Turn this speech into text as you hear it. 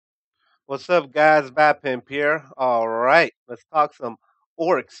What's up, guys? Bat Pimp here. All right, let's talk some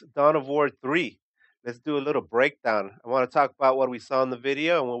Orks, Dawn of War 3. Let's do a little breakdown. I want to talk about what we saw in the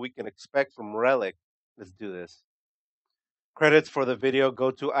video and what we can expect from Relic. Let's do this. Credits for the video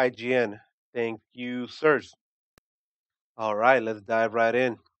go to IGN. Thank you, sirs. All right, let's dive right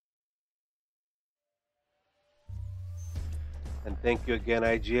in. And thank you again,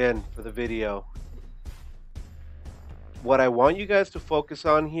 IGN, for the video. What I want you guys to focus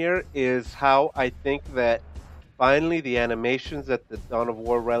on here is how I think that finally the animations that the Dawn of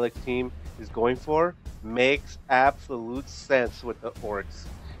War Relic team is going for makes absolute sense with the orcs.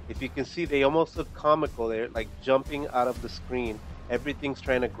 If you can see, they almost look comical. They're like jumping out of the screen. Everything's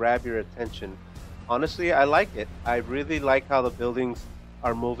trying to grab your attention. Honestly, I like it. I really like how the buildings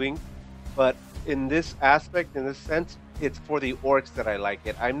are moving. But in this aspect, in this sense, it's for the orcs that I like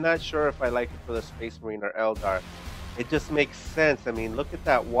it. I'm not sure if I like it for the Space Marine or Eldar. It just makes sense. I mean, look at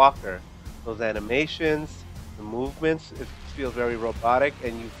that walker. Those animations, the movements, it feels very robotic,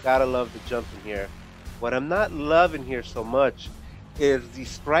 and you've got to love the jump in here. What I'm not loving here so much is the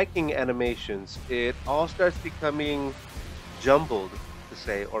striking animations. It all starts becoming jumbled, to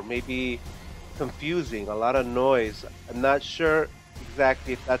say, or maybe confusing, a lot of noise. I'm not sure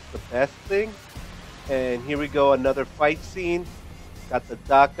exactly if that's the best thing. And here we go, another fight scene. Got the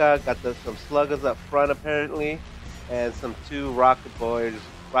Daka, got some sluggers up front apparently, and some two rocket boys,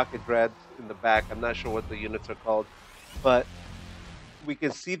 rocket dreads in the back. I'm not sure what the units are called, but we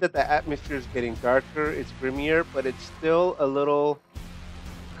can see that the atmosphere is getting darker. It's grimmier, but it's still a little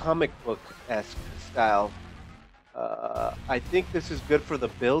comic book-esque style. I think this is good for the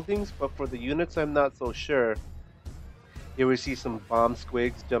buildings, but for the units, I'm not so sure. Here we see some bomb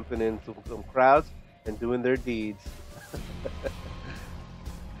squigs jumping into some crowds and doing their deeds.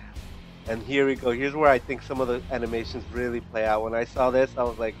 And here we go. Here's where I think some of the animations really play out. When I saw this, I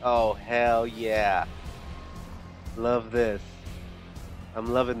was like, oh, hell yeah. Love this.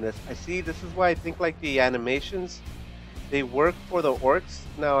 I'm loving this. I see, this is why I think like the animations, they work for the orcs.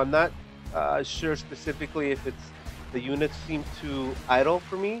 Now, I'm not sure specifically if it's the units seem too idle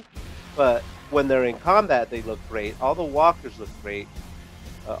for me, but when they're in combat, they look great. All the walkers look great.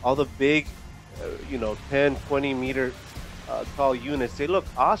 All the big, 10, 20 meter tall units, they look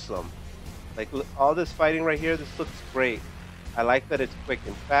awesome. Like look, all this fighting right here, this looks great. I like that it's quick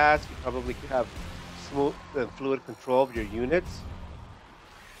and fast. You probably could have smooth and fluid control of your units.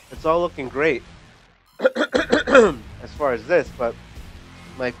 It's all looking great as far as this, but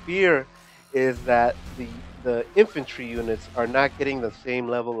my fear is that the infantry units are not getting the same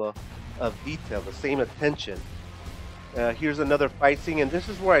level of detail, the same attention. Here's another fight scene, and this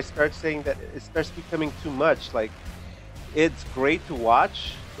is where I start saying that it starts becoming too much. Like, it's great to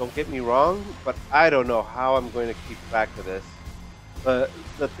watch, don't get me wrong, but I don't know how I'm going to keep track of this. But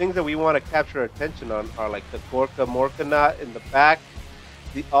the things that we want to capture attention on are like the Gorka Morkanot in the back,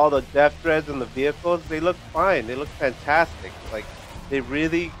 all the death threads in the vehicles. They look fine. They look fantastic. Like, they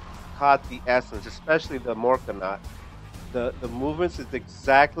really caught the essence, especially the Morkanot. The movements is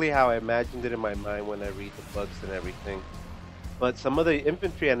exactly how I imagined it in my mind when I read the books and everything. But some of the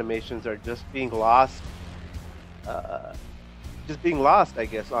infantry animations are just being lost. I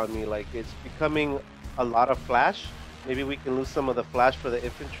guess, on me. Like, it's becoming a lot of flash. Maybe we can lose some of the flash for the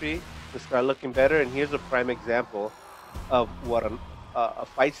infantry to start looking better. And here's a prime example of what a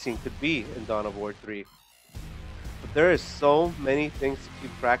fight scene could be in Dawn of War 3. But there is so many things to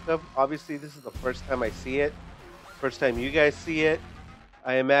keep track of. Obviously, this is the first time I see it. First time you guys see it,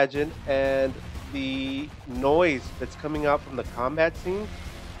 I imagine. And the noise that's coming out from the combat scenes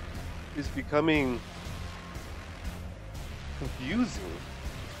is becoming confusing,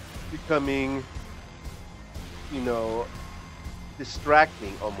 becoming,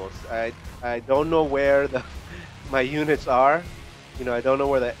 distracting almost. I don't know where my units are. I don't know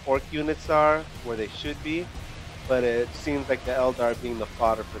where the orc units are, where they should be, but it seems like the Eldar being the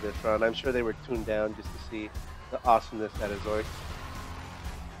fodder for this round. I'm sure they were tuned down just to see the awesomeness that is orcs.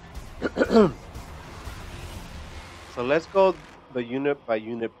 So let's go the unit by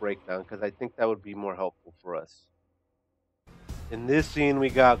unit breakdown, because I think that would be more helpful for us. In this scene, we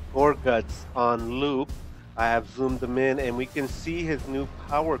got Gorguts on loop. I have zoomed him in, and we can see his new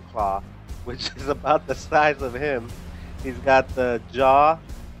power claw, which is about the size of him. He's got the jaw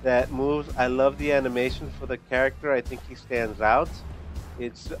that moves. I love the animation for the character. I think he stands out.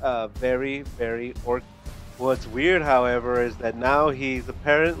 It's very, very orc. What's weird, however, is that now he's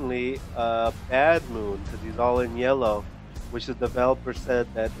apparently a bad moon because he's all in yellow, which the developer said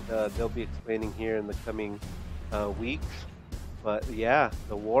that they'll be explaining here in the coming weeks. But yeah,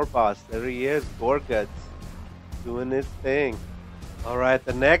 the war boss, there he is, Gorguts, doing his thing. All right,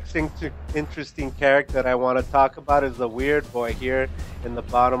 the next interesting character that I want to talk about is the weird boy here in the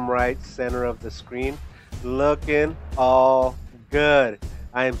bottom right center of the screen, looking all good.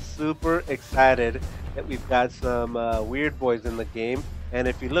 I am super excited that we've got some weird boys in the game. And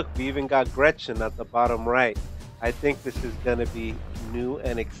if you look, we even got Gretchen at the bottom right. I think this is going to be new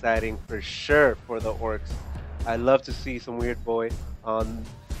and exciting for sure for the Orks. I love to see some weird boy on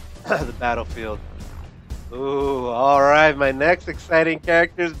the battlefield. Ooh, all right. My next exciting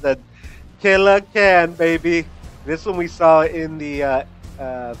character is the Killer Can, baby. This one we saw in the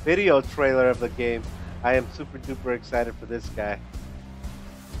video trailer of the game. I am super duper excited for this guy.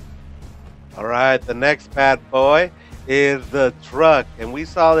 All right, the next bad boy is the truck. And we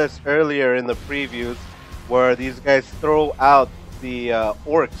saw this earlier in the previews where these guys throw out the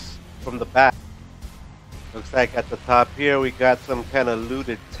orcs from the back. Looks like at the top here we got some kind of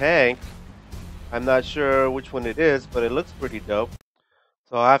looted tank. I'm not sure which one it is, but it looks pretty dope.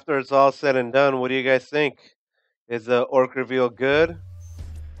 So after it's all said and done, what do you guys think? Is the Ork Reveal good?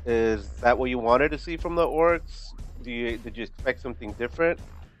 Is that what you wanted to see from the Orks? Did you expect something different?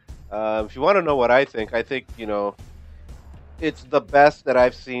 If you want to know what I think it's the best that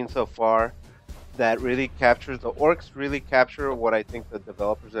I've seen so far. That really captures the Orks. Really capture what I think the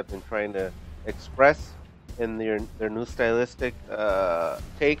developers have been trying to express in their new stylistic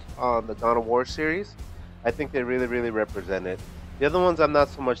take on the Dawn of War series. I think they really represent it. The other ones I'm not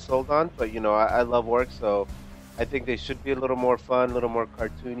so much sold on, but I love Orks, so I think they should be a little more fun, a little more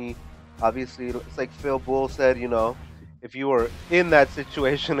cartoony. Obviously, it's like Phil Bull said, if you were in that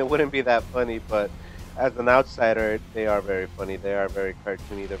situation, it wouldn't be that funny. But as an outsider, they are very funny. They are very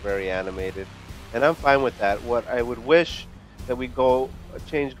cartoony. They're very animated, and I'm fine with that. What I would wish that we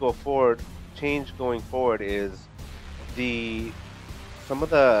change going forward is the some of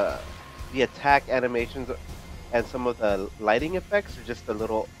the attack animations and some of the lighting effects are just a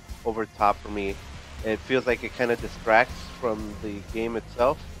little over top for me. It feels like it kind of distracts from the game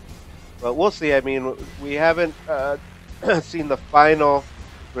itself. But we'll see. I mean, we haven't seen the final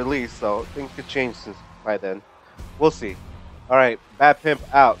release, so things could change since by then. We'll see. All right, Bat Pimp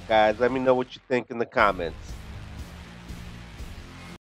out, guys. Let me know what you think in the comments.